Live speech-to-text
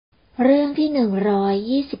เรื่องที่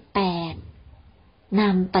128น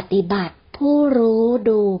ำปฏิบัติผู้รู้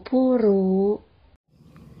ดูผู้รู้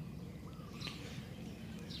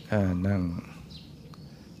นั่ง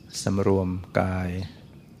สำรวมกาย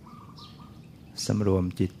สำรวม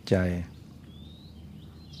จิตใจ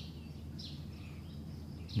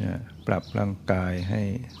ปรับร่างกายให้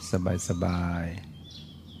สบาย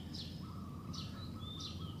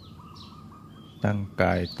ๆตั้งก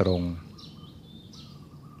ายตรง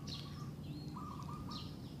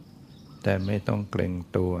แต่ไม่ต้องเกร็ง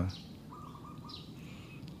ตัว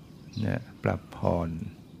ปรับผ่อน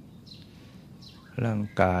ร่าง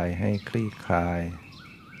กายให้คลี่คลาย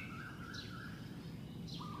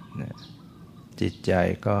จิตใจ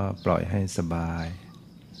ก็ปล่อยให้สบาย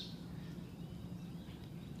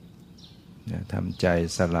ทำใจ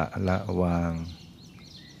สละวาง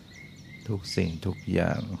ทุกสิ่งทุกอย่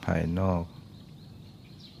างภายนอก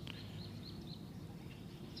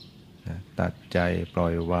ตัดใจปล่อ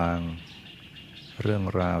ยวางเรื่อง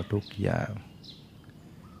ราวทุกอย่าง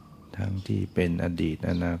ทั้งที่เป็นอดีต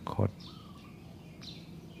อนาคต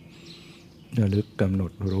ระลึกกำหน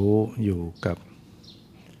ดรู้อยู่กับ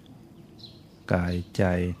กายใจ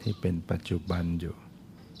ที่เป็นปัจจุบันอยู่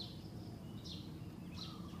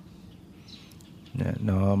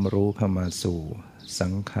น้อมรู้เข้ามาสู่สั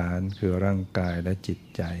งขารคือร่างกายและจิต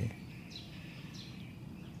ใจ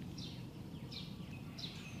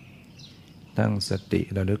ตั้งสติ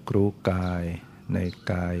ระลึกรู้กายใน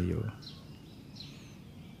กายอยู่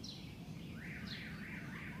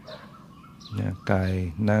กาย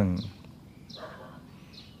นั่ง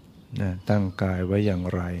ตั้งกายไว้อย่าง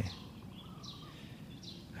ไร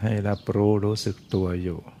ให้รับรู้สึกตัวอ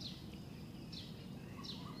ยู่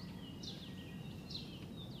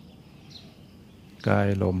กาย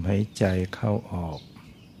ลมหายใจเข้าออก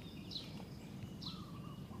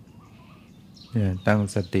ตั้ง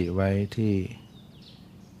สติไว้ที่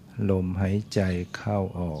ลมหายใจเข้า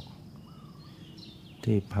ออก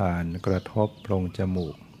ที่ผ่านกระทบโพรงจมู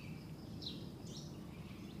ก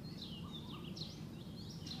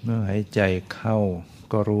เมื่อหายใจเข้า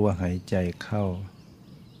ก็รู้ว่าหายใจเข้า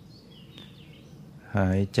หา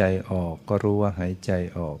ยใจออกก็รู้ว่าหายใจ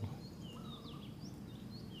ออก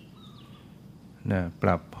ป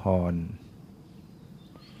รับผ่อน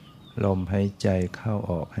ลมหายใจเข้า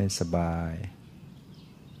ออกให้สบาย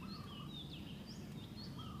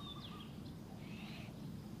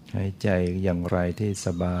หายใจอย่างไรที่ส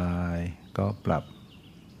บายก็ปรับ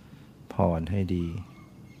ผ่อนให้ดี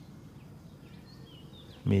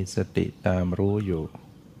มีสติตามรู้อยู่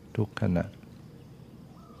ทุกขณะ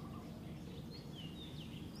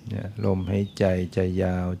ลมหายใจจะย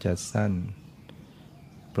าวจะสั้น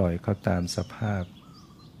ปล่อยเขาตามสภาพ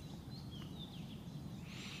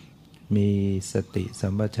มีสติสั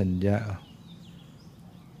มปชัญญะ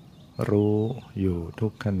รู้อยู่ทุ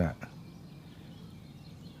กขณะ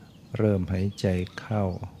เริ่มหายใจเข้า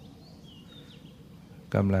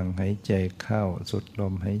กำลังหายใจเข้าสุดล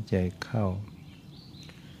มหายใจเข้า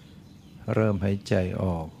เริ่มหายใจอ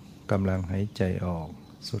อกกำลังหายใจออก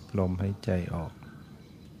สุดลมหายใจออก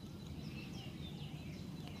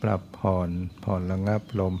ปรับผ่อนระงับ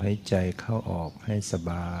ลมหายใจเข้าออกให้ส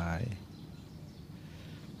บาย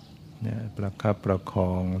ประคับประค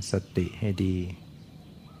องสติให้ดี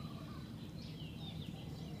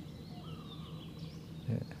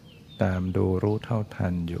ตามดูรู้เท่าทั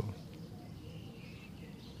นอยู่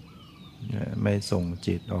ไม่ส่ง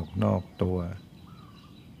จิตออกนอกตัว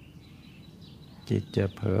จิตจะ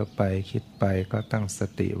เผลอไปคิดไปก็ตั้งส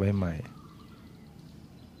ติไว้ใหม่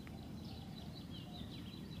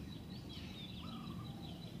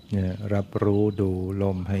รับรู้ดูล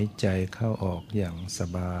มหายใจเข้าออกอย่างส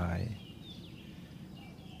บาย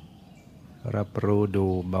รับรู้ดู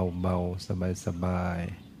เบาๆสบาย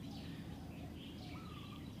ๆ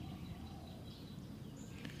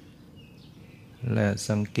และ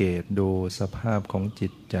สังเกตดูสภาพของจิ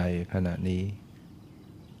ตใจขณะนี้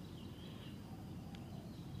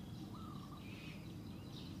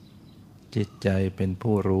จิตใจเป็น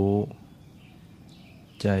ผู้รู้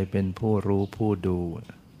ใจเป็นผู้รู้ผู้ดู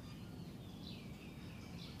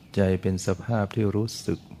ใจเป็นสภาพที่รู้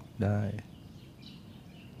สึกได้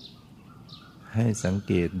ให้สังเ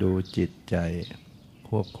กตดูจิตใจค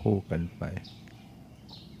วบคู่กันไป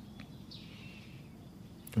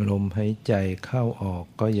ลมหายใจเข้าออก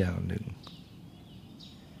ก็อย่างหนึ่ง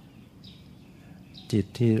จิต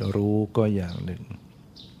ที่รู้ก็อย่างหนึ่ง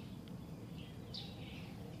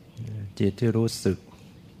จิตที่รู้สึก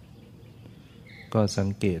ก็สัง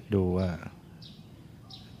เกตดูว่า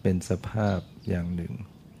เป็นสภาพอย่างหนึ่ง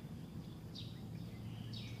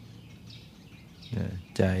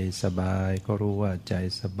ใจ ใจสบายก็รู้ว่าใจ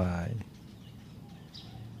สบาย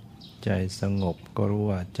ใจสงบก็รู้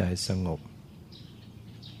ว่าใจสงบ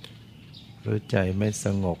หรือใจไม่ส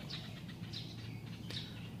งบ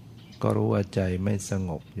ก็รู้ว่าใจไม่สง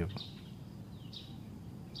บอยู่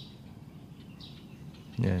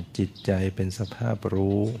เนี่ยจิตใจเป็นสภาพ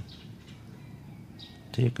รู้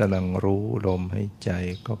ที่กำลังรู้ลมหายใจ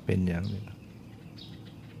ก็เป็นอย่างหนึ่ง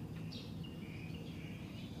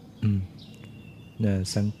เนี่ย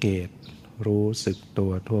สังเกตรู้สึกตั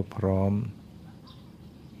วทั่วพร้อม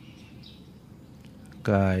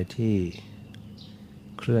กายที่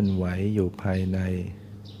เคลื่อนไหวอยู่ภายใน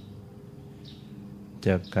จ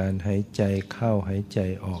ากการหายใจเข้าหายใจ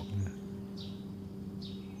ออก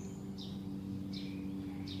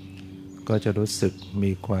ก็จะรู้สึก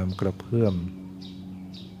มีความกระเพื่อม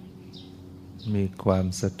มีความ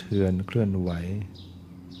สะเทือนเคลื่อนไหว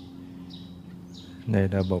ใน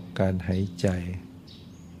ระบบการหายใจ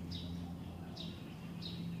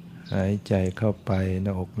หายใจเข้าไปหน้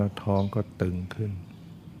าอกหน้าท้องก็ตึงขึ้น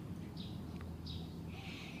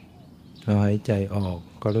พอหายใจออก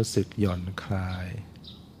ก็รู้สึกหย่อนคลาย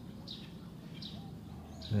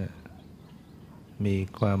มี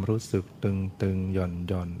ความรู้สึกตึงห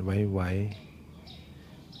ย่อนไว้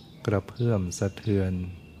กระเพื่อมสะเทือน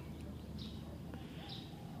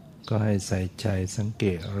ก็ให้ใส่ใจสังเก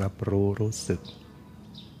ตรับรู้สึก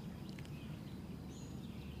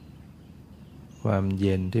ความเ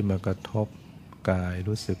ย็นที่มากระทบกาย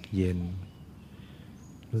รู้สึกเย็น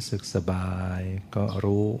รู้สึกสบายก็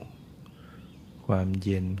รู้ความเ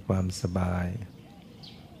ย็นความสบาย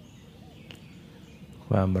ค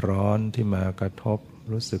วามร้อนที่มากระทบ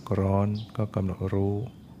รู้สึกร้อนก็กำหนดรู้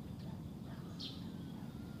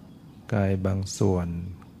กายบางส่วน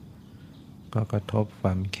ก็กระทบคว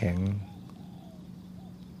ามแข็ง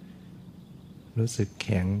รู้สึกแ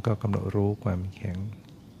ข็งก็กำหนดรู้ความแข็ง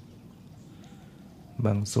บ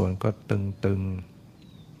างส่วนก็ตึง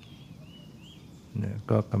เนี่ย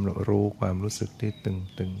ก็กำหนดรู้ความรู้สึกที่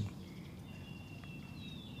ตึง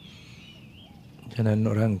ฉะนั้น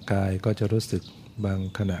ร่างกายก็จะรู้สึกบาง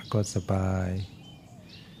ขณะก็สบาย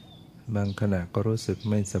บางขณะก็รู้สึก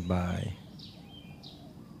ไม่สบาย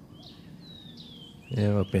เรีย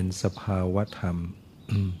กว่าเป็นสภาวะธรรม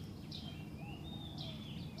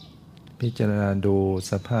พิจารณาดู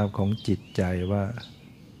สภาพของจิตใจว่า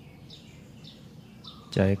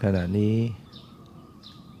ใจขณะนี้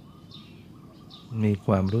มีค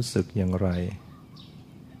วามรู้สึกอย่างไร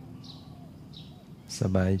ส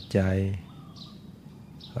บายใจ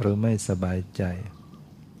หรือไม่สบายใจ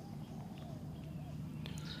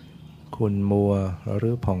ขุ่นมัวหรื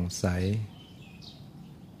อผ่องใส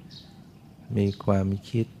มีความ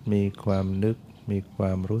คิดมีความนึกมีคว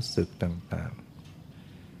ามรู้สึกต่าง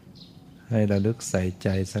ๆให้ระลึกใส่ใจ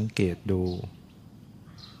สังเกตดู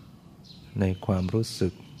ในความรู้สึ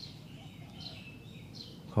ก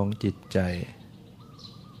ของจิตใจ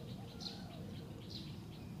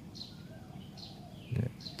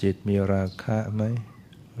จิตมีราคะไหม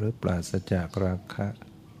หรือปราศจากราคะ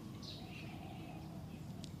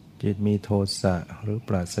จิตมีโทสะหรือป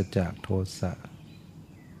ราศจากโทสะ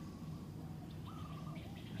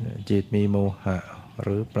จิตมีโมหะห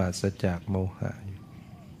รือปราศจากโมหะ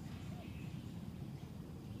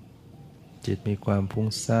จิตมีความฟุ้ง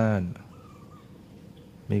ซ่าน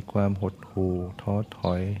มีความหดหู่ท้อถ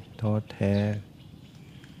อยท้อแท้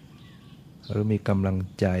หรือมีกำลัง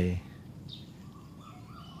ใจ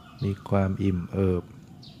มีความอิ่มเอิบ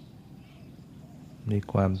มี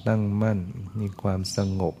ความตั้งมั่นมีความส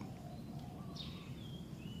งบ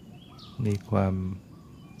มีความ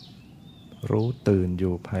รู้ตื่นอ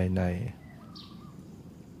ยู่ภายใน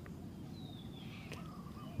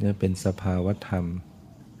นี่เป็นสภาวธรรม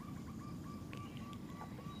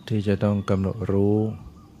ที่จะต้องกำหนดรู้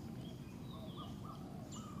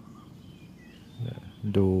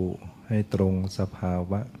ดูให้ตรงสภา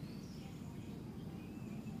วะ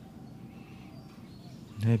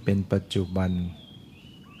ให้เป็นปัจจุบัน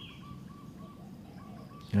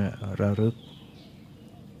ระลึก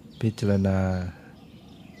พิจารณา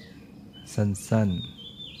สั้น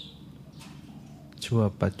ๆชั่ว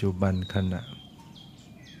ปัจจุบันขณะ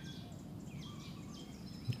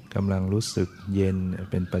กำลังรู้สึกเย็น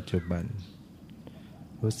เป็นปัจจุบัน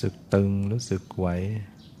รู้สึกตึงรู้สึกไหว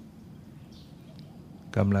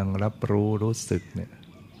กำลังรับรู้สึกเนี่ย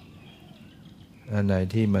อันไหน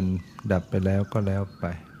ที่มันดับไปแล้วก็แล้วไป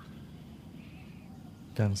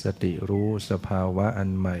ตั้งสติรู้สภาวะอัน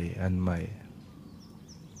ใหม่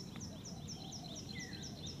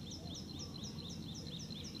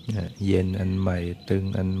เย็นอันใหม่ตึง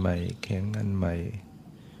อันใหม่แข็งอันใหม่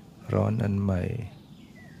ร้อนอันใหม่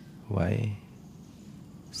ไหว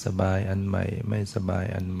สบายอันใหม่ไม่สบาย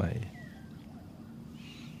อันใหม่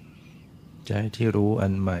ใจที่รู้อั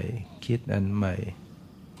นใหม่คิดอันใหม่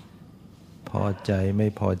พอใจไม่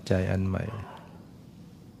พอใจอันใหม่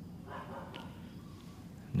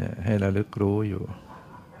เนี่ยให้ระลึกรู้อยู่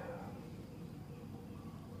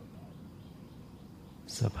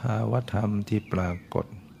สภาวธรรมที่ปรากฏ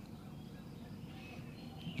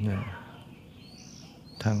เนี่ย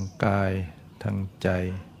ทางกายทางใจ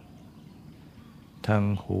ทาง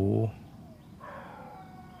หู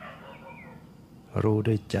รู้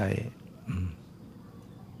ด้วยใจ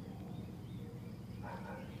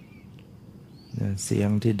เสียง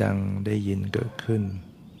ที่ดังได้ยินเกิดขึ้น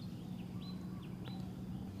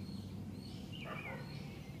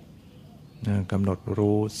กำหนด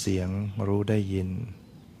รู้เสียงรู้ได้ยิน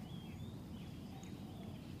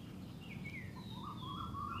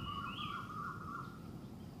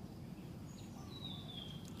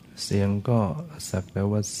เสียงก็สักแต่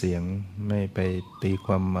ว่าเสียงไม่ไปตีค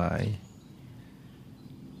วามหมาย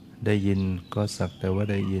ได้ยินก็สักแต่ว่า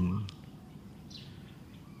ได้ยิน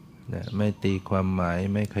ไม่ตีความหมาย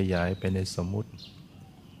ไม่ขยายไปในสมมุติ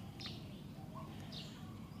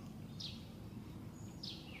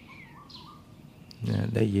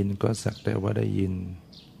ได้ยินก็สักแต่ว่าได้ยิน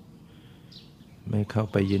ไม่เข้า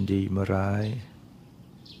ไปยินดีมาร้าย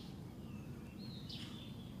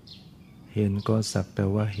เห็นก็สักแต่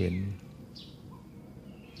ว่าเห็น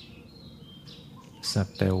สัก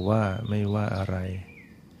แต่ว่าไม่ว่าอะไร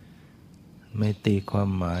ไม่ตีความ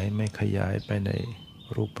หมายไม่ขยายไปใน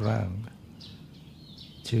รูปร่าง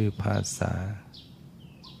ชื่อภาษา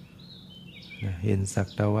เห็นสัก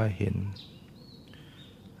แต่ว่าเห็น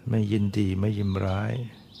ไม่ยินดีไม่ยินร้าย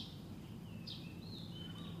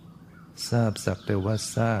ทราบสักแต่ว่า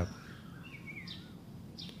ทราบ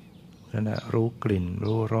ขณะรู้กลิ่น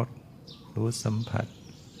รู้รสรู้สัมผัส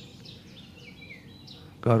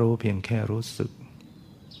ก็รู้เพียงแค่รู้สึก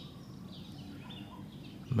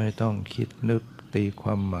ไม่ต้องคิดนึกตีคว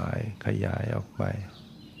ามหมายขยายออกไป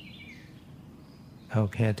เอา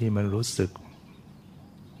แค่ที่มันรู้สึก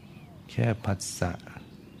แค่ผัสสะ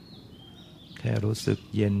แค่รู้สึก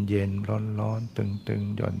เย็นเย็นร้อนร้อนตึงตึง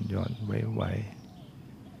หย่อนหย่อนไหวไหว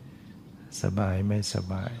สบายไม่ส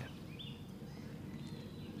บาย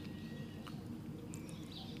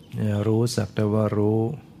เนี่ยรู้สักแต่ว่ารู้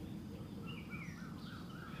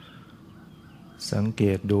สังเก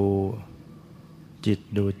ตดูจิต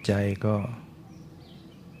ดูใจก็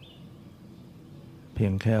เพีย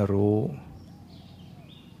งแค่รู้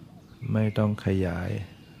ไม่ต้องขยาย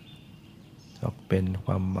ออกเป็นค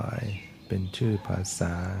วามหมายเป็นชื่อภาษ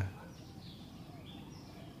า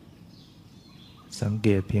สังเก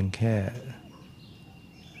ตเพียงแค่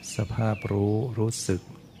สภาพรู้รู้สึก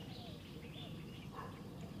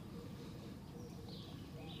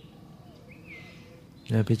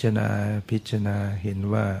และพิจารณาเห็น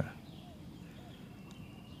ว่า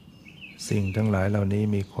สิ่งทั้งหลายเหล่านี้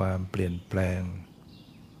มีความเปลี่ยนแปลง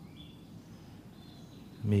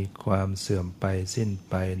มีความเสื่อมไปสิ้น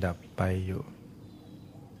ไปดับไปอยู่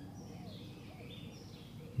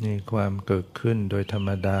มีความเกิดขึ้นโดยธรรม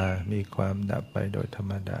ดามีความดับไปโดยธร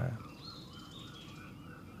รมดา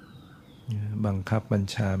บังคับบัญ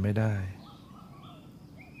ชาไม่ได้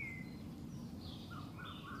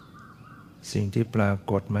สิ่งที่ปรา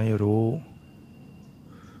กฏไม่รู้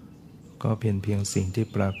ก็เพียงสิ่งที่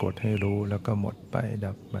ปรากฏให้รู้แล้วก็หมดไป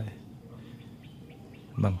ดับไป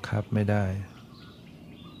บังคับไม่ได้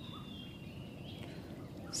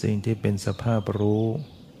สิ่งที่เป็นสภาพรู้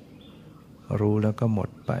แล้วก็หมด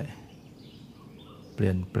ไปเป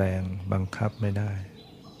ลี่ยนแปลงบังคับไม่ได้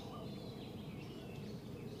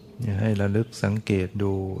ให้ระลึกสังเกต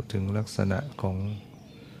ดูถึงลักษณะของ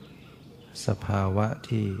สภาวะ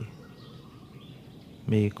ที่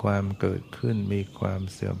มีความเกิดขึ้นมีความ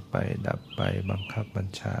เสื่อมไปดับไปบังคับบัญ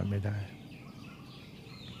ชาไม่ได้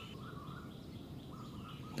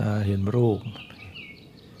ตาเห็นรูป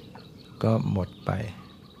ก็หมดไป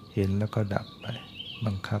เห็นแล้วก็ดับไป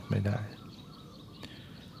บังคับไม่ได้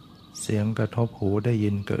เสียงกระทบหูได้ยิ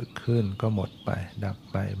นเกิดขึ้นก็หมดไปดับ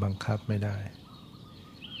ไปบังคับไม่ได้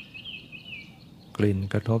กลิ่น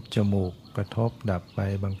กระทบจมูกกระทบดับไป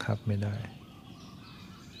บังคับไม่ได้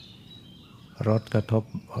รสกระทบ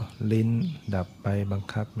ลิ้นดับไปบัง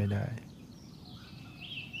คับไม่ได้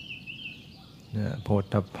โผฏ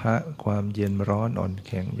ฐัพพะความเย็นร้อนอ่อนแ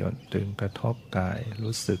ข็งหย่อนตึงกระทบกาย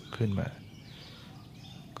รู้สึกขึ้นมา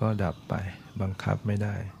ก็ดับไปบังคับไม่ไ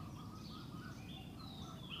ด้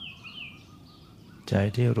ใจ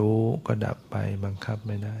ที่รู้ก็ดับไปบังคับไ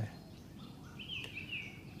ม่ได้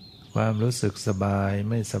ความรู้สึกสบาย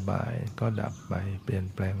ไม่สบายก็ดับไปเปลี่ยน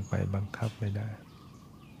แปลงไปบังคับไม่ได้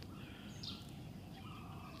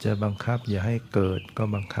จะบังคับอย่าให้เกิดก็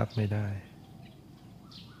บังคับไม่ได้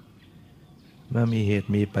เมื่อมีเหตุ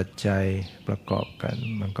มีปัจจัยประกอบกัน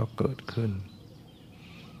มันก็เกิดขึ้น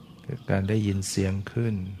เกิดการได้ยินเสียงขึ้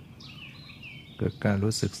นเกิดการ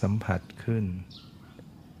รู้สึกสัมผัสขึ้น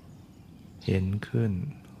เห็นขึ้น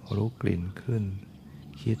รู้กลิ่นขึ้น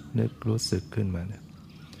คิดนึกรู้สึกขึ้นมาเนี่ย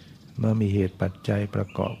เมื่อมีเหตุปัจจัยประ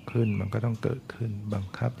กอบขึ้นมันก็ต้องเกิดขึ้นบัง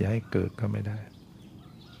คับอย่าให้เกิดก็ไม่ได้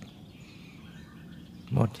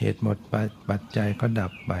หมดเหตุหมดปัจจัยก็ดั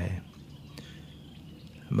บไป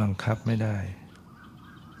บังคับไม่ได้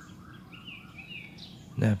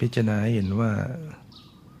นะพิจารณาให้เห็นว่า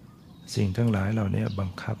สิ่งทั้งหลายเหล่านี้บัง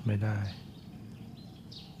คับไม่ได้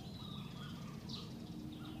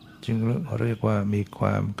จึงเรียกว่ามีคว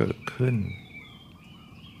ามเกิดขึ้น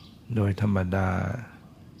โดยธรรมดา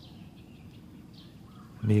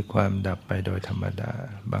มีความดับไปโดยธรรมดา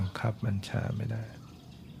บังคับบัญชาไม่ได้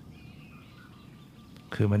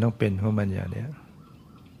คือมันต้องเป็นของมันอย่างนี้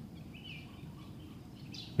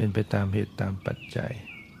เป็นไปตามเหตุตามปัจจัย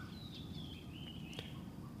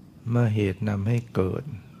เมื่อเหตุนำให้เกิด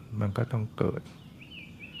มันก็ต้องเกิด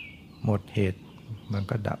หมดเหตุมัน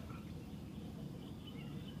ก็ดับ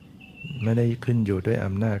ไม่ได้ขึ้นอยู่ด้วยอ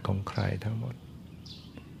ำนาจของใครทั้งหมด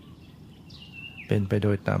เป็นไปโด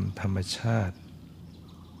ยตามธรรมชาติ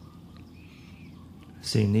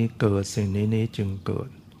สิ่งนี้เกิดสิ่งนี้จึงเกิด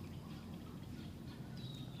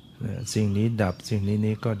สิ่งนี้ดับสิ่ง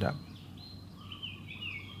นี้ก็ดับ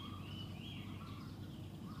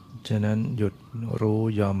ฉะนั้นหยุดรู้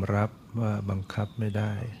ยอมรับว่าบังคับไม่ไ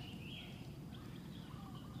ด้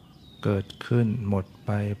เกิดขึ้นหมดไป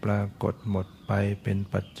ปรากฏหมดไปเป็น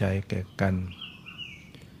ปัจจัยแก่กัน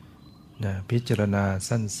พิจารณา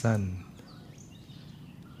สั้น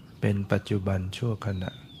ๆเป็นปัจจุบันชั่วขณ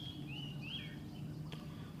ะ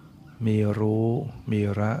มีรู้มี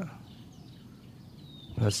ละ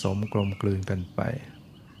ผสมกลมกลืนกันไป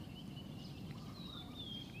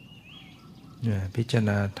พิจาร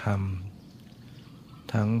ณาธรรม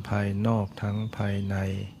ทั้งภายนอกทั้งภายใน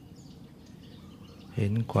เห็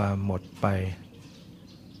นความหมดไป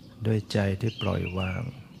ด้วยใจที่ปล่อยวาง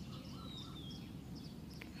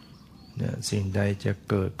สิ่งใดจะ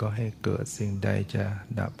เกิดก็ให้เกิดสิ่งใดจะ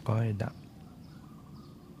ดับก็ให้ดับ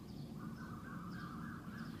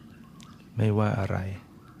ไม่ว่าอะไร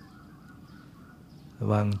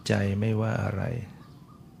วางใจไม่ว่าอะไร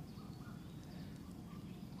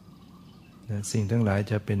สิ่งทั้งหลาย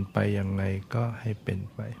จะเป็นไปอย่างไรก็ให้เป็น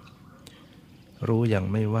ไปรู้อย่าง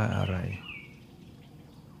ไม่ว่าอะไร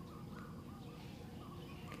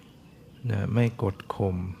ไม่กด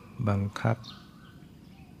ข่มบังคับ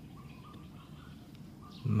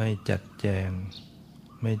ไม่จัดแจง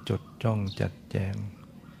ไม่จดจ้องจัดแจง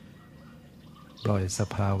ปล่อยส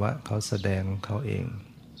ภาวะเขาแสดงเขาเอง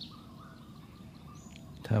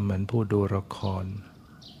ถ้าเหมือนผู้ดูละคร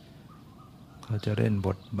เขาจะเล่นบ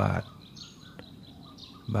ทบาท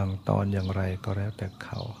บางตอนอย่างไรก็แล้วแต่เข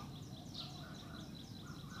า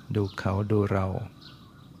ดูเรา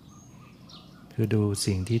คือดู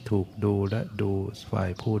สิ่งที่ถูกดูและดูฝ่าย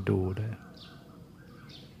ผู้ดูด้วย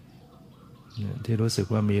ที่รู้สึก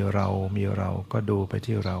ว่ามีเราก็ดูไป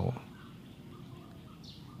ที่เรา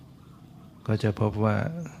ก็จะพบว่า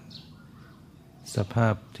สภา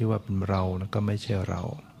พที่ว่าเป็นเรานะก็ไม่ใช่เรา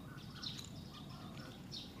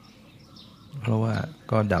เพราะว่า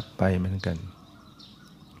ก็ดับไปเหมือนกัน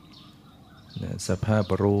สภาพ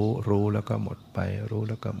รู้แล้วก็หมดไปรู้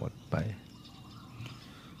แล้วก็หมดไป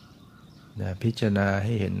พิจารณาใ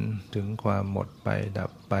ห้เห็นถึงความหมดไปดั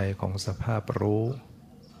บไปของสภาพรู้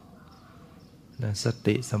ส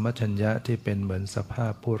ติสัมปชัญญะที่เป็นเหมือนสภา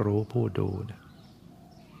พผู้รู้ผู้ดู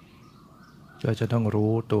ก็จะต้อง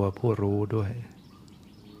รู้ตัวผู้รู้ด้วย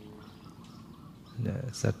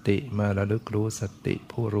สติมาระลึกรู้สติ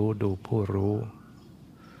ผู้รู้ดูผู้รู้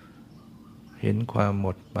เห็นความหม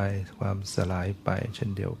ดไปความสลายไปเช่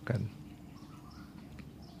นเดียวกัน